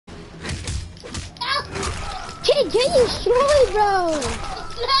get destroyed, bro.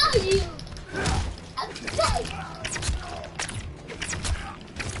 It's not you. I'm safe.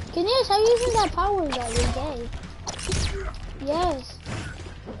 Can you stop using that power that you're gay? Yes.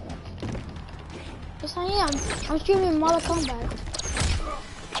 It's not you. I'm streaming Mortal Kombat.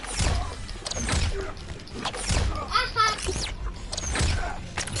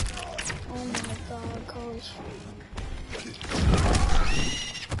 Oh my god, coach.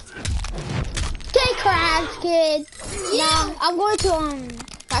 Get cracked, kid. Yeah. Nah, I'm going to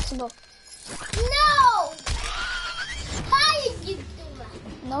basketball. No. How you do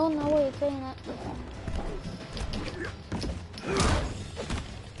that? No way you're playing that.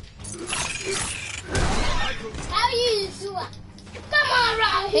 How you do it? Come on,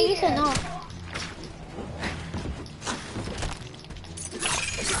 right Hey, you here. said no.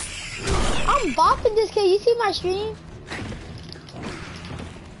 I'm bopping this kid. You see my stream?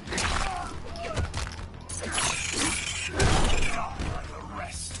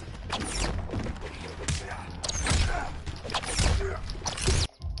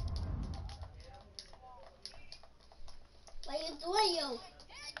 What you doing, yo?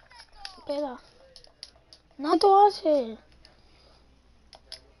 Espera. No te haces.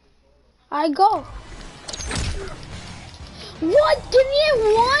 I go. What? Give me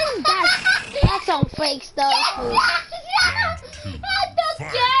one? That's some fake stuff. Dude. I'm so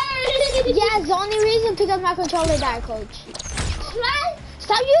scared. Yeah, it's the only reason because my controller died, coach. Right?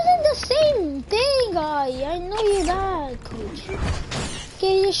 Stop using the same thing, guy. I know you're bad, coach.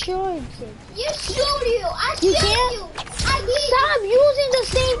 Get destroyed, kid. You shoot you. I You shoot can't? you. I did. Stop using the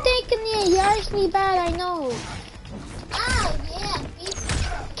same thing, and you're actually bad, I know. Oh, yeah.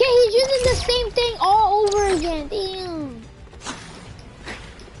 Okay, he's using the same thing all over again. Damn.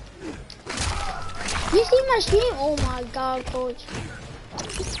 You see my stream? Oh my god, coach.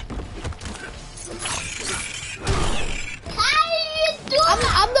 How you do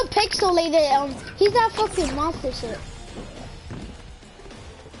I'm the pixelated. He's that fucking monster shit.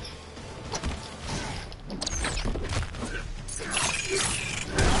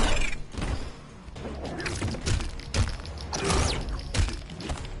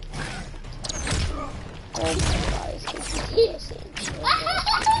 Oh my god, it's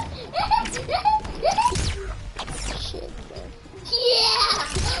the shit, bro.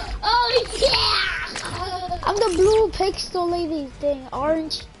 Yeah. Oh, yeah. I'm the blue pixelated thing,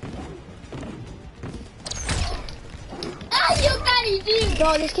 orange. Ah, you got it,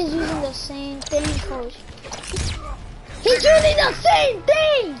 Bro, this kid's using the same thing, coach. He's using the same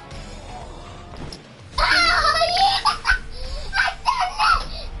thing! Oh, yeah. I done it.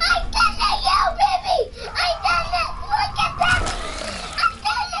 I done it, yo, baby. I done it. Look at that. I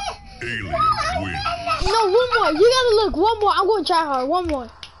done it. Aliens win. No, one more. You gotta look. One more. I'm gonna try hard. One more.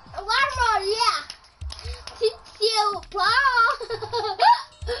 One more, yeah. You ball.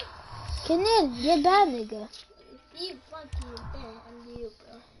 Get in. Get bad, nigga. You fucking bad, you,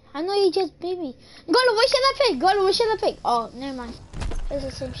 bro. I know you just beat me. Go to which should I pick? Go to which should I pick? Oh, never mind. It's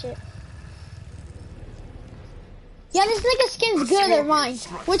the same shit. Yeah, this nigga skin's good or mine.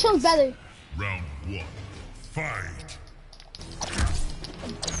 Which one's better? Round one. Fight.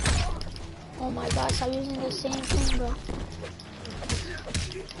 Oh my god, stop using the same thing, bro.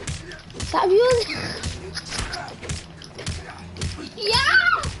 Stop using. Yeah.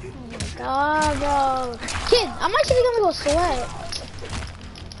 Oh my god, bro. Kid, I'm actually gonna go sweat.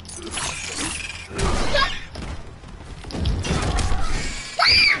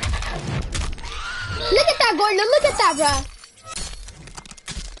 Look at that, Gordon. Look at that, bro.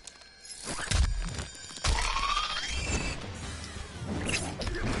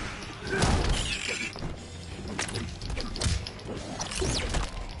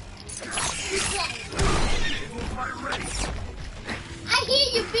 I hear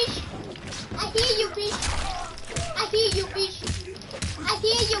you, bitch. I hear you, bitch. I hear you, bitch. I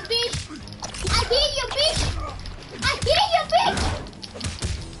hear you, bitch. I hear you, bitch. I hear you, bitch.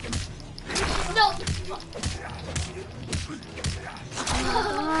 No.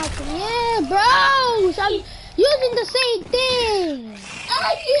 Yeah, bro. Stop using the same thing. I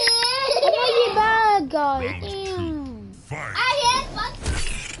I know you're bad, guys. Damn. Fight.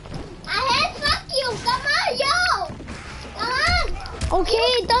 had fuck you. Come on, yo. Come on. Okay,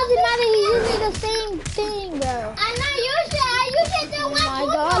 it doesn't matter. He's using the same thing, bro. I'm not using. I use the Oh one. my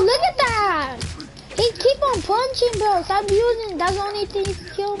god, look at that. He keep on punching, bro. Stop using. That's the only thing you can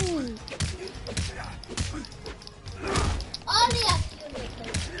kill me. Only a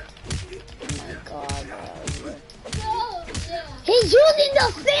Oh my god, bro. Oh, yeah. He's using the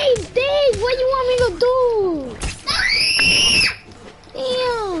same thing. What do you want me to do?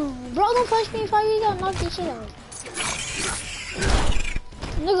 Damn, bro, don't push me if I gotta knock this shit out.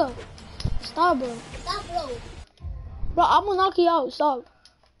 Nigga, stop, bro. Stop, bro. Bro, I'm gonna knock you out. Stop.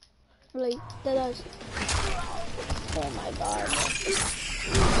 Like, that is. Oh my god.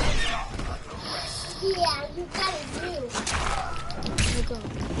 Yeah, you got it, you. Nigga.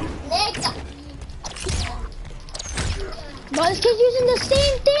 Nigga. Bro, this kid's using the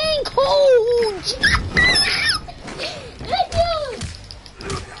same thing, coach!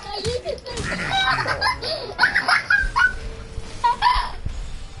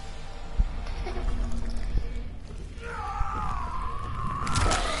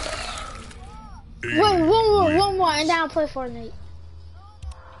 Wait, one more, and then I'll play Fortnite.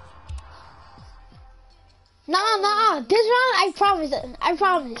 Nah, this round, I promise. I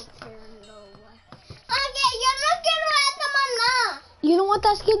promise. Okay, you're not gonna let them on now. You don't want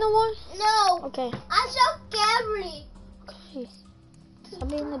that skin no more? No. Okay. I'm so scary. Okay. Stop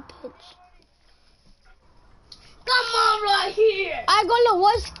being the bitch. Come on right here. I go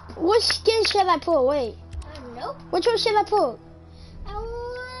look, what skin should I put? Wait. I don't know. Which one should I put? I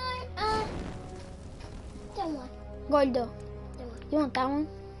want, that one. Gordo. That one. You want that one?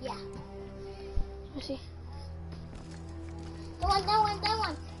 Yeah. Let's see. That one. That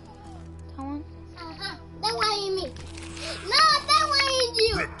one? Uh-huh. That one is me. No, that one is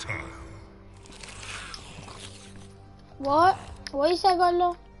you. Reptile. What? What you say, Gordo?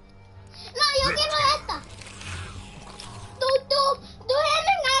 No, yo quiero esta. Tú eres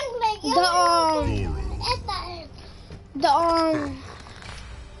en inglés. Yo The, esta es.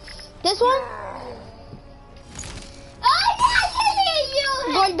 This one? Oh, yeah, you.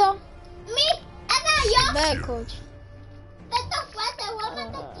 Gordo. Me, esta yo. Bad, coach. Esta fue, te voy a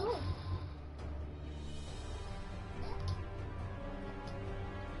meter tú.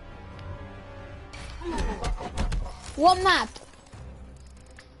 What map?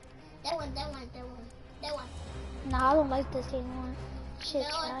 That one. Nah, I don't like this game anymore. Shit, No,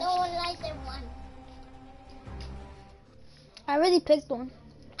 I trash. don't like that one. I already picked one.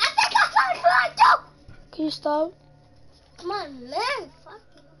 I think I found one too. Can you stop? Come on, man. Fuck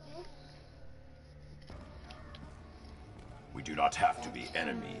you, man. We do not have to be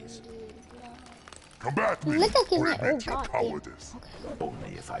enemies. Combat me Look at or me. admit Oh, your God. cowardice. Only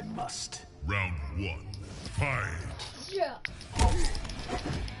if I must. Round 1. Fight. Yeah.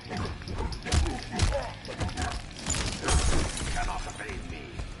 Cannot evade me.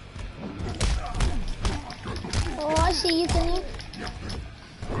 Oh, I see you, can you?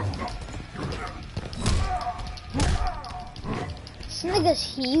 This nigga's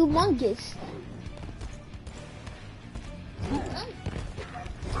humongous.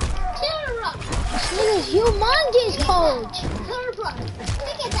 Terror. This nigga's humongous, coach. Terror.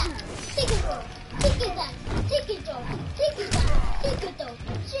 Take it down. Take it down. Take it down. Take it down. Take it down. Take it down.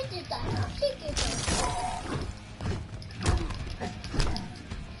 Take it down. Take it down.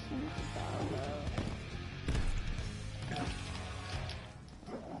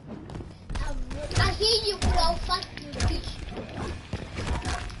 I hear you, bro. Fuck you, bitch.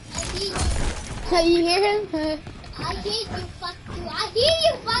 I hear you. You hear him? I hear you. Fuck you. I hear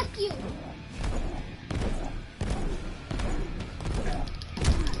you. Fuck you.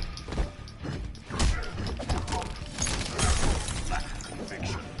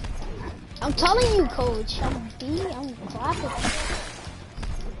 Conviction. I'm telling you, coach. I'm clapping.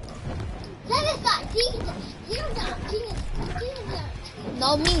 Let us start. Take it down.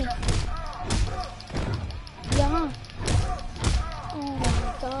 No, me. Yeah. Oh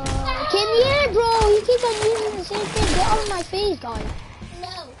my god. Can you hear, bro? He keeps on using the same thing. Get out of my face, guy.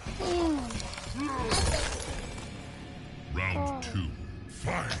 No. Damn. Round 2.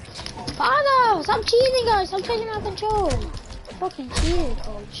 Fight. Father, stop cheating, guys. Stop taking out control. Fucking cheated,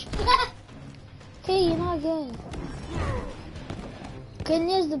 coach. Okay, you're not good. Okay,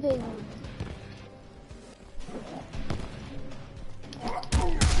 here's the big one.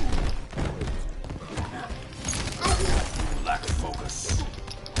 Lack focus.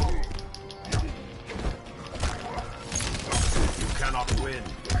 You cannot win.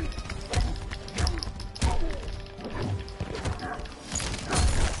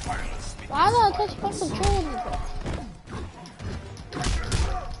 Why do I touch my control?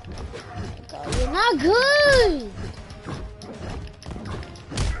 God, you're not good.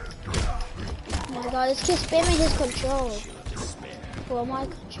 Oh my god, this kid's spamming his control. Well, my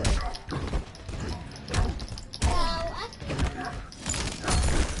control.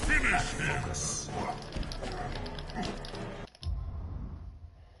 Focus.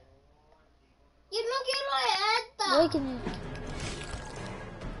 Yo no quiero esta. Wait, can you?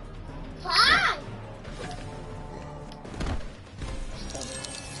 Fine.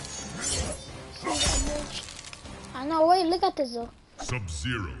 I know, wait, look at this though.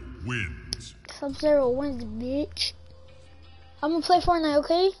 Sub-Zero wins. Sub-Zero wins, bitch. I'm gonna play Fortnite,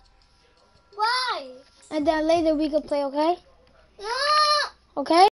 okay? Why? And then later we can play, okay? No. Okay?